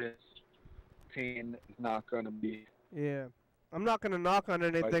learned from his pain is not going to be Yeah, I'm not gonna knock on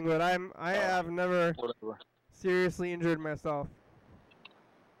anything, but I have never whatever. seriously injured myself.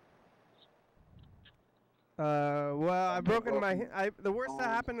 Well, I've broken my. The worst that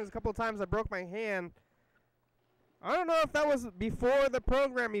happened is a couple of times I broke my hand. I don't know if that was before the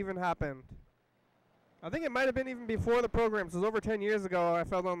program even happened. I think it might have been even before the program. So it was over 10 years ago. I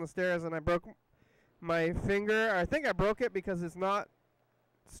fell down the stairs and I broke my finger. I think I broke it because it's not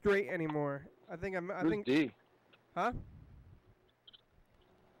straight anymore. I think. D. Huh?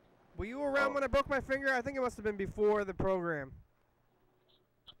 Were you around when I broke my finger? I think it must have been before the program.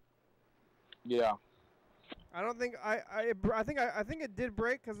 Yeah. I don't think I think it did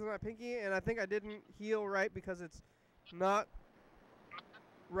break because of my pinky, and I think I didn't heal right because it's not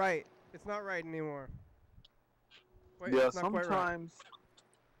right. It's not right anymore. Wait, Yeah, it's not quite right.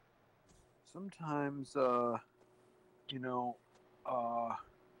 sometimes the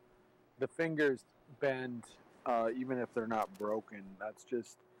fingers bend even if they're not broken. That's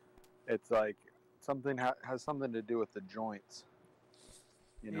just, it's like something has something to do with the joints.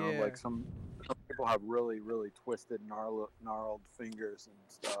 Yeah. Like some people have really, really twisted, gnarled fingers and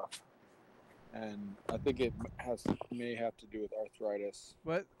stuff. And I think it may have to do with arthritis.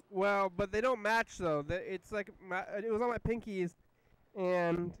 But they don't match though. It's like it was on my pinkies,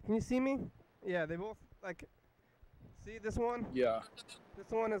 and can you see me? Yeah, they both like. See this one? Yeah. This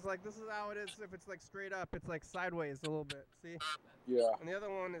one is like, this is how it is. If it's like straight up, it's like sideways a little bit. See? Yeah. And the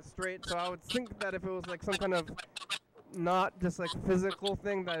other one is straight. So I would think that if it was like some kind of not just like physical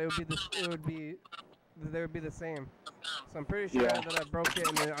thing, that they would be the same. So I'm pretty sure that I broke it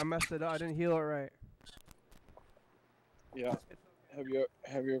and then I messed it up. I didn't heal it right. Yeah. Have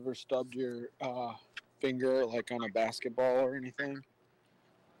you ever stubbed your finger like on a basketball or anything?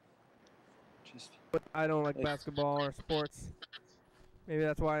 Just I don't like basketball or sports. Maybe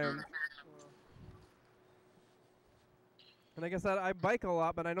that's why I'm. And like I said, I bike a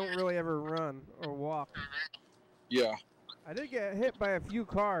lot, but I don't really ever run or walk. yeah. I did get hit by a few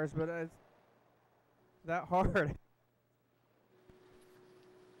cars, but it's that hard.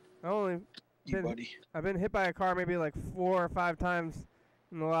 I've been hit by a car maybe like 4 or 5 times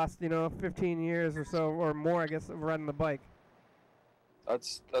in the last 15 years or so, or more, I guess, of riding the bike.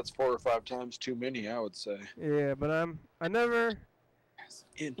 That's 4 or 5 times too many, I would say. Yeah, but I never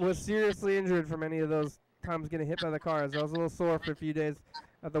was seriously injured from any of those times getting hit by the cars. I was a little sore for a few days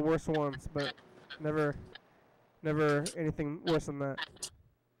at the worst ones, but never anything worse than that.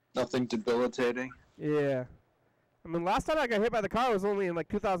 Nothing debilitating. Yeah. I mean, last time I got hit by the car was only in like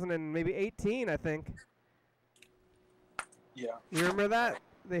 2018, I think. Yeah. You remember that?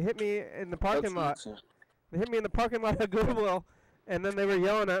 They hit me in the parking lot. They hit me in the parking lot at Goodwill, and then they were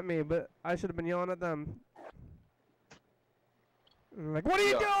yelling at me, but I should have been yelling at them. And like, what are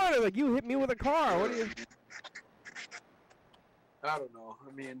you doing? They're like, you hit me with a car. What are you? I don't know.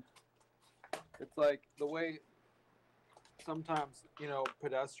 I mean, it's like the way sometimes,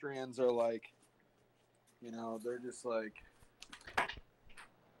 pedestrians are like, they're just like, I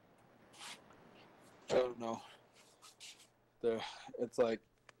don't know. It's like,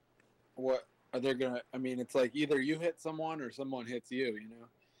 what are they gonna? I mean, it's like either you hit someone or someone hits you.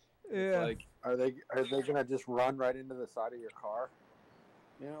 Yeah. It's like, are they gonna just run right into the side of your car,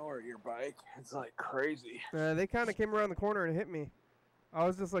 or your bike? It's like crazy. They kind of came around the corner and hit me. I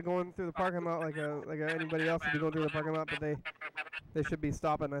was just like going through the parking lot like anybody else would be going through the parking lot, but they should be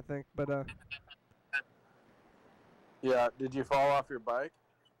stopping, I think. But Yeah. Did you fall off your bike?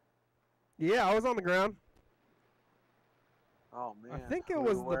 yeah, I was on the ground. Oh man. I think it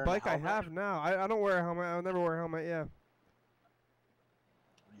was the bike I have now. I don't wear a helmet. I'll never wear a helmet. Yeah.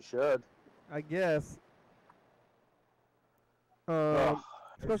 You should. I guess.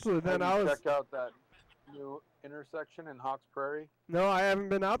 Especially then Have I you was. checked out that new intersection in Hawks Prairie? No, I haven't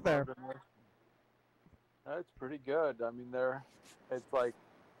been out there. That's pretty good. I mean, it's like,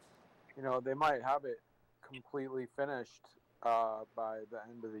 they might have it completely finished by the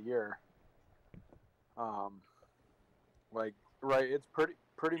end of the year. It's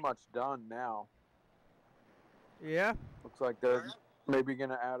pretty much done now. Yeah. Looks like they're maybe going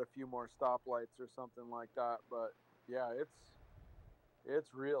to add a few more stoplights or something like that. But yeah,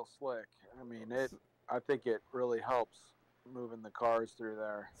 it's real slick. I mean, I think it really helps moving the cars through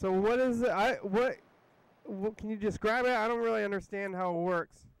there. So what is it? What can you describe it? I don't really understand how it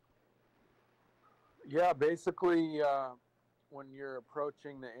works. Yeah, basically, when you're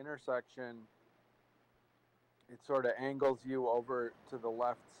approaching the intersection, it sort of angles you over to the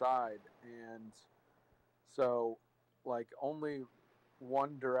left side, and so like only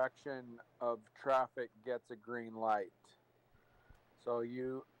one direction of traffic gets a green light. So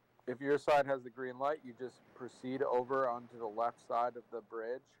if your side has the green light, you just proceed over onto the left side of the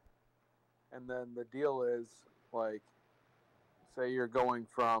bridge. And then the deal is, like, say you're going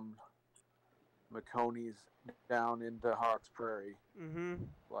from McConey's down into Hawks Prairie,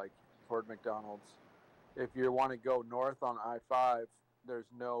 like toward McDonald's. If you want to go north on I-5, there's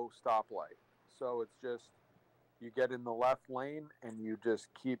no stoplight. So it's just, you get in the left lane and you just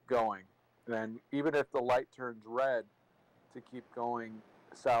keep going. Then even if the light turns red to keep going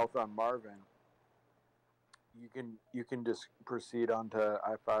south on Marvin, you can just proceed onto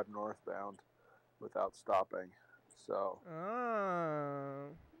I-5 northbound without stopping. So,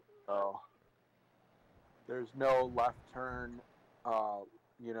 there's no left turn,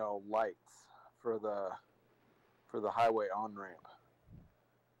 lights for the highway on ramp.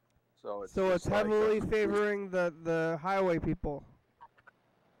 So it's heavily favoring the highway people.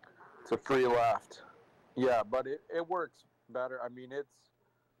 It's a free left. Yeah, but it works better. I mean, it's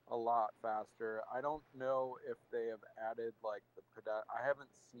a lot faster. I don't know if they have added like I haven't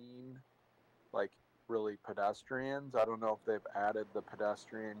seen like really pedestrians. I don't know if they've added the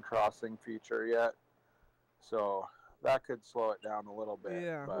pedestrian crossing feature yet. So that could slow it down a little bit.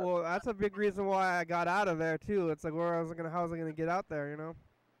 Yeah. Well, that's a big reason why I got out of there too. It's like how was I gonna get out there? You know.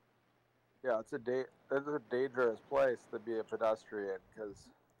 Yeah, it's a dangerous place to be a pedestrian because.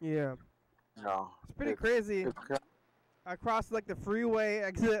 Yeah. No. It's pretty crazy. I crossed like the freeway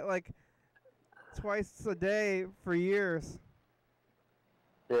exit like twice a day for years.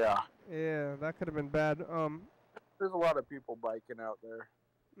 Yeah. Yeah, that could have been bad. There's a lot of people biking out there.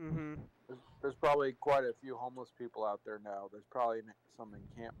 There's probably quite a few homeless people out there now. There's probably some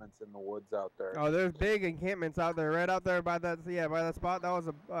encampments in the woods out there. Oh, there's big encampments out there, right out there by that spot. That was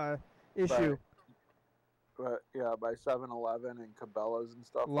a issue. But yeah, by 7-Eleven and Cabela's and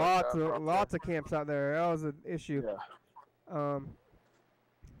stuff. Lots of camps out there. That was an issue. Yeah.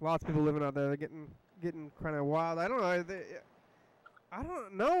 Lots of people living out there. They're getting kind of wild. I don't know. I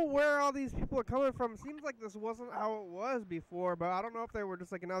don't know where all these people are coming from. Seems like this wasn't how it was before, but I don't know if they were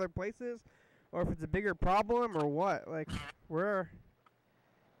just like in other places, or if it's a bigger problem or what. Like, what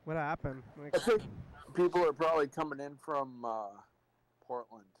happened? Like, I think people are probably coming in from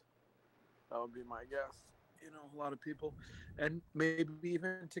Portland. That would be my guess. You know, a lot of people, and maybe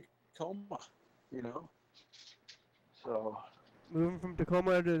even Tacoma. You know, so moving from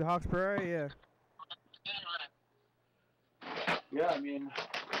Tacoma to Hawks Prairie, yeah. Yeah, I mean,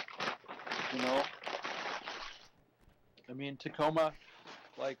 Tacoma,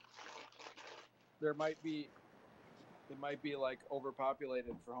 like, it might be like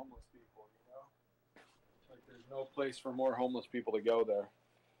overpopulated for homeless people, you know? Like, there's no place for more homeless people to go there.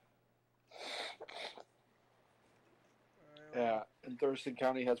 Yeah, and Thurston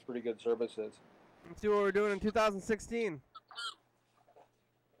County has pretty good services. Let's see what we're doing in 2016.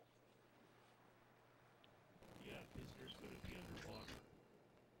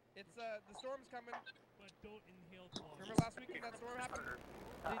 It's the storm's coming. But don't inhale too long. Remember last weekend that storm happened?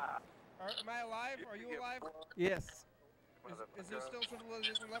 Am I alive? Are you alive? Yes. Is there still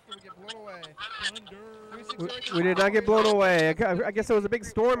civilization left, or we get blown away? We did not get blown away. I guess it was a big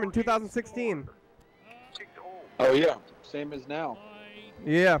storm in 2016. Oh yeah, same as now.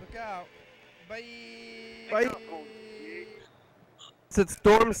 Yeah. Look out. Bye. Bye. It's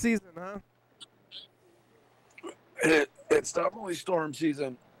storm season, huh? It's definitely storm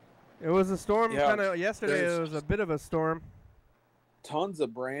season. It was a storm kind of yesterday. It was a bit of a storm. Tons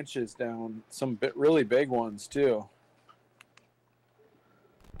of branches down, some really big ones too.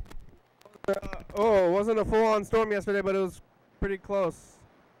 It wasn't a full-on storm yesterday, but it was pretty close.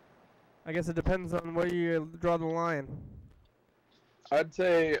 I guess it depends on where you draw the line. I'd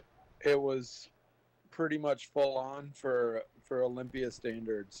say it was pretty much full-on for Olympia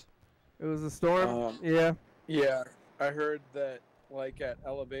standards. It was a storm? Yeah. Yeah, I heard that, like, at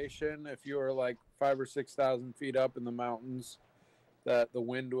elevation, if you were like 5,000 or 6,000 feet up in the mountains, that the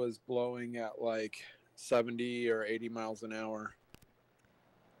wind was blowing at like 70 or 80 miles an hour.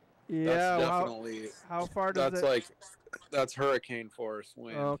 Yeah. That's definitely. How far does that's it? like That's hurricane force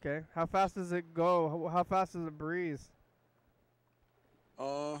wind. Oh, okay. How fast does it go? How fast does it breeze?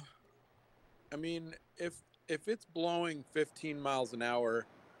 I mean, if it's blowing 15 miles an hour,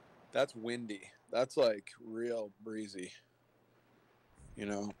 that's windy. That's like real breezy. You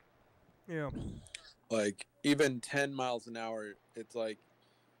know, Yeah. like even 10 miles an hour, it's like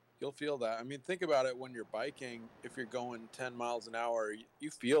you'll feel that. I mean, think about it when you're biking. If you're going 10 miles an hour, you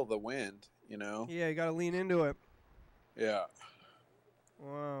feel the wind, you know? Yeah, you got to lean into it. Yeah.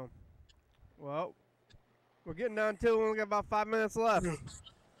 Wow. Well, we're getting down to it. We only got about 5 minutes left.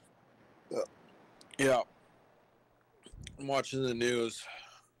 Yeah. I'm watching the news.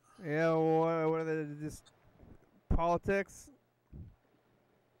 Yeah, what are they? Just politics,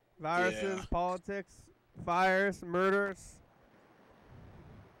 viruses, Yeah. politics, fires, murders.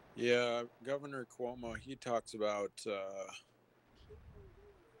 Yeah, Governor Cuomo, he talks about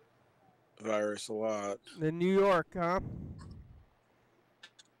virus a lot. In New York, huh?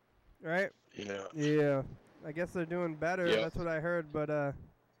 Right? Yeah. Yeah. I guess they're doing better. Yep. That's what I heard, but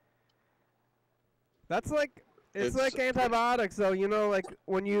that's like it's It's- like antibiotics though, you know, like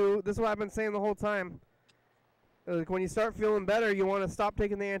when you this is what I've been saying the whole time. Like when you start feeling better, you want to stop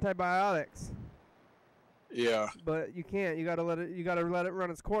taking the antibiotics. Yeah. But you can't. You got to let it run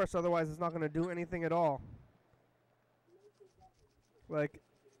its course, otherwise it's not going to do anything at all. Like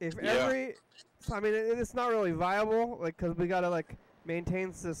if Yeah. I mean it's not really viable like cuz we got to like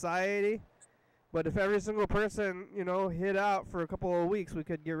maintain society. But if every single person, you know, hid out for a couple of weeks, we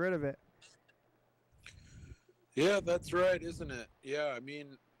could get rid of it. Yeah, that's right, isn't it? Yeah, I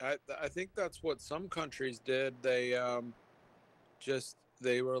mean, I think that's what some countries did. They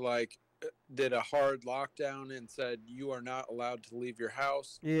they were like did a hard lockdown and said you are not allowed to leave your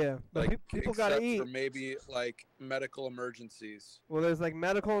house. Yeah, but Like people got to except eat. for maybe like medical emergencies. Well, there's like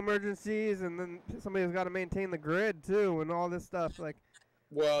medical emergencies, and then somebody's got to maintain the grid too, and all this stuff. Like,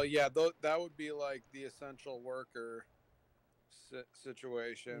 Well, yeah, that would be like the essential worker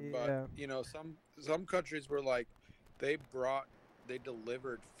situation. Yeah. But you know, some countries were like they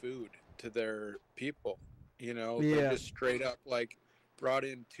delivered food to their people. You know, they Yeah. just straight up like brought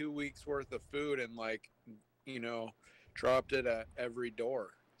in 2 weeks worth of food and like you know dropped it at every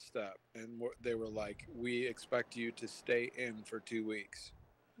doorstep, and they were like, "We expect you to stay in for 2 weeks."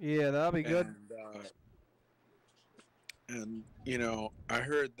 yeah, that'll be good. And you know, I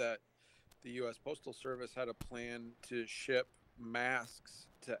heard that the U.S. Postal Service had a plan to ship masks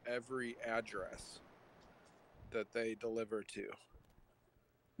to every address that they deliver to,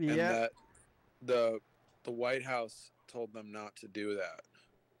 and Yeah, that the White House told them not to do that.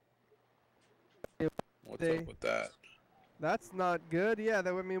 What's They- up with that? that's not good. Yeah,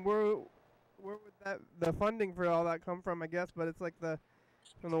 that I mean, where would the funding for all that come from? I guess, but it's like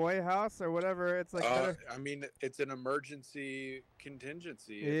from the White House or whatever. It's like better. I mean, it's an emergency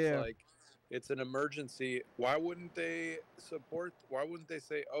contingency. Yeah. It's like it's an emergency. Why wouldn't they support? Why wouldn't they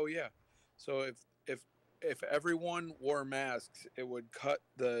say, "Oh yeah"? So if everyone wore masks, it would cut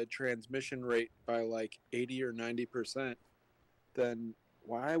the transmission rate by like 80 or 90%. Then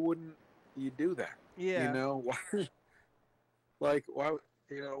why wouldn't you do that? Yeah. You know why? Like why?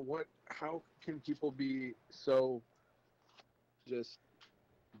 You know what? How can people be so just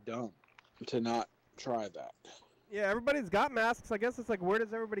dumb to not try that? Yeah, everybody's got masks. I guess it's like, where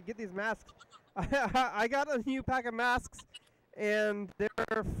does everybody get these masks? I got a new pack of masks, and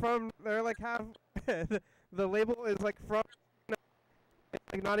they're like have the label is like from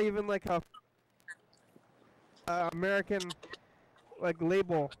like not even like a American like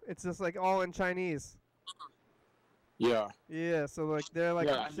label. It's just like all in Chinese. Yeah. Yeah, so like they're like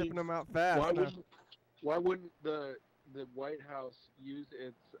Yeah, I shipping mean, them out fast. Why wouldn't the White House use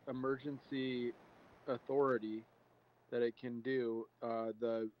its emergency authority that it can do,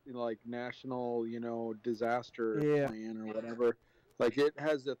 the like national, you know, disaster Yeah. plan or whatever? Like it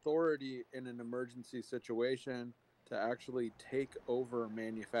has authority in an emergency situation to actually take over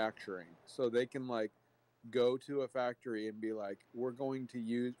manufacturing, so they can like go to a factory and be like, we're going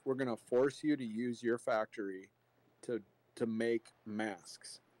to force you to use your factory to make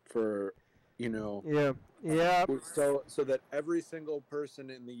masks for, you know, Yeah. Yeah. so that every single person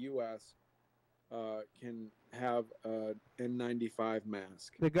in the U.S. Can have a N95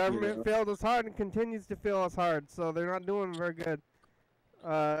 mask. The government you know? failed us hard and continues to fail us hard, so they're not doing very good.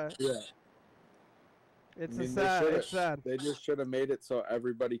 Yeah. It's I mean, sad. It's sad. They just should have made it so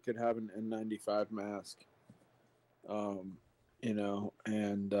everybody could have an N95 mask. You know,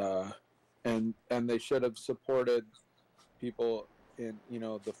 and they should have supported people in, you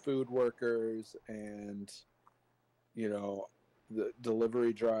know, the food workers and, you know, the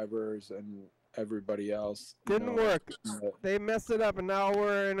delivery drivers and everybody else. you Didn't know, work. but- They messed it up, and now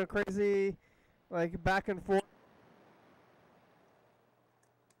we're in a crazy, like, back and forth.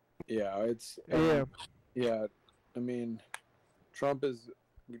 Yeah, it's Yeah. yeah. I mean, Trump is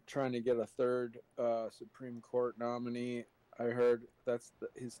trying to get a third Supreme Court nominee. I heard that's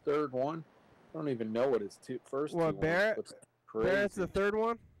his third one. I don't even know what his first What, two ones. Barrett? But crazy. Barrett's the third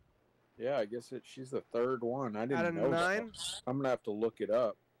one Yeah, I guess she's the third one. I out didn't of know 9. that. I'm gonna have to look it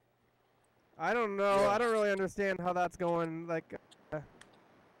up. I don't know. Yeah. I don't really understand how that's going. Like,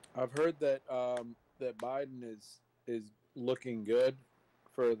 I've heard that that Biden is looking good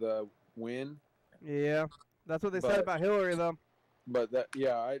for the win, yeah, that's what they said But- about Hillary, though. but that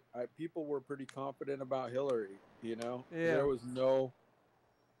I people were pretty confident about Hillary. You know, Yeah. there was no.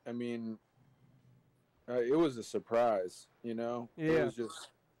 I mean, it was a surprise. You know, Yeah. It was just.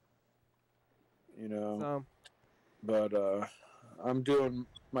 You know, So, but I'm doing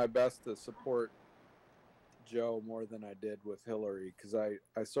my best to support Joe more than I did with Hillary because I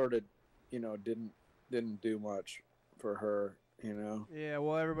sort of, didn't do much for her. yeah,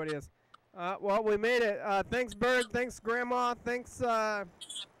 well, everybody is. Well, we made it. Thanks, Bird. Thanks, Grandma. Thanks, I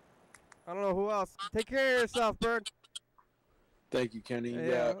don't know who else. Take care of yourself, Bird. Thank you, Kenny.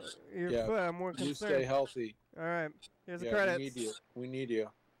 Yeah, you're yeah. good. I'm more You stay concerned. healthy. All right. Here's the Yeah, credits. we need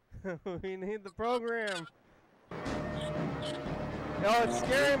you. We need the program. Oh, it's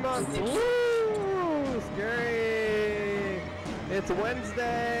Scary Month. Woo! Scary. It's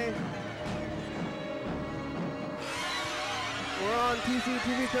Wednesday. We're on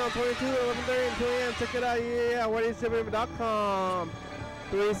TCTV channel 22, 11:30 and 2 a.m. Check it out. Yeah, YDHWM.com.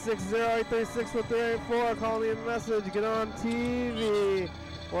 360-836-4384. Call me a message. Get on TV.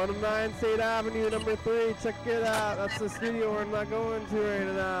 109 State Avenue, number 3. Check it out. That's the studio we're not going to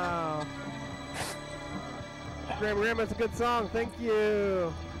right now. Graham, it's a good song. Thank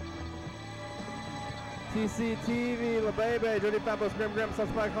you. TCTV, La Bebe, Jody Fabos, Graham, South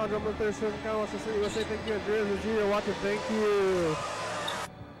Spy, Conjure, Thurston County, Washington City, USA. Thank you. And Drew is here watching. Thank you.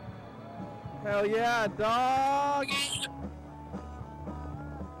 Hell yeah, dog.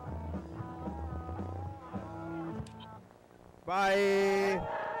 Bye.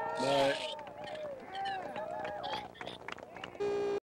 Bye.